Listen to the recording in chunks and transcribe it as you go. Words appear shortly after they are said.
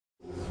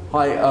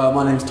Hi,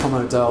 my name's Tom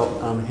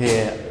Odell. I'm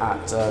here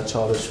at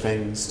Childish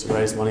to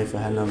raise money for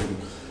Helen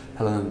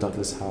and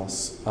Douglas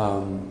House.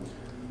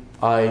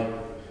 I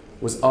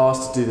was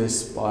asked to do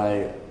this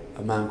by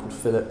a man called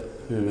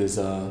Philip, who is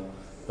a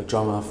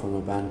drummer from a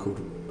band called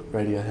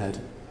Radiohead,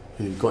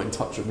 who got in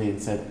touch with me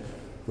and said,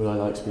 would I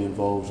like to be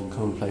involved and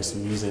come and play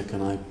some music?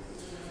 And I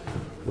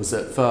was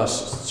at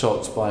first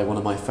shocked by one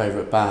of my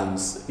favourite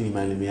bands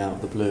emailing me out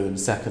of the blue, and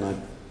second, I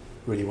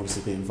really wanted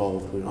to be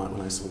involved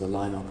when I saw the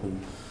lineup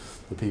and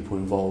the people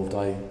involved.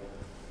 I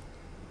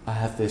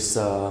have this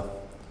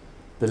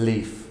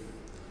belief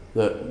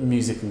that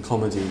music and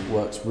comedy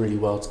works really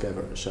well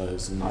together at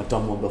shows, and I've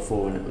done one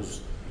before and it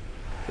was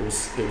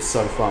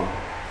so fun.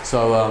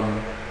 So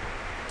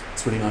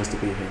it's really nice to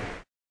be here.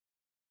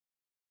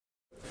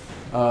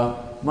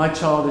 My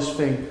childish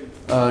thing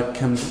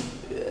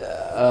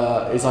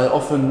is I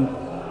often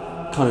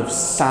kind of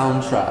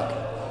soundtrack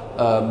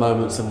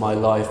moments in my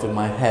life in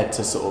my head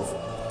to sort of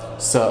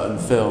certain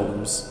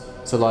films.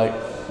 So like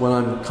when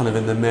I'm kind of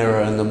in the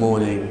mirror in the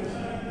morning,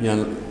 you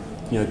know,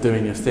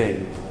 doing your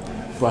thing,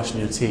 brushing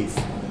your teeth,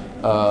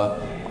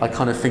 I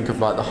kind of think of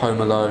like the Home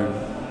Alone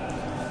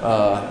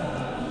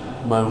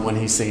moment when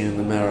he's singing in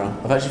the mirror.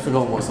 I've actually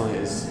forgotten what song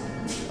it is,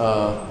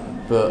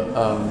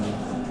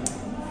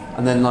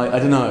 and then like I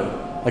don't know,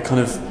 I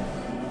kind of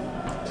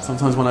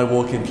sometimes when I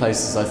walk in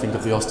places I think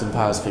of the Austin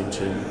Powers theme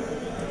tune.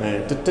 I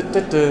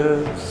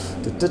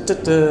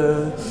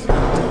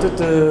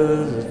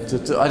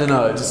don't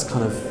know, it just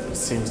kind of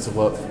seems to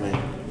work for me.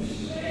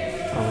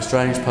 I'm a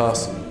strange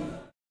person.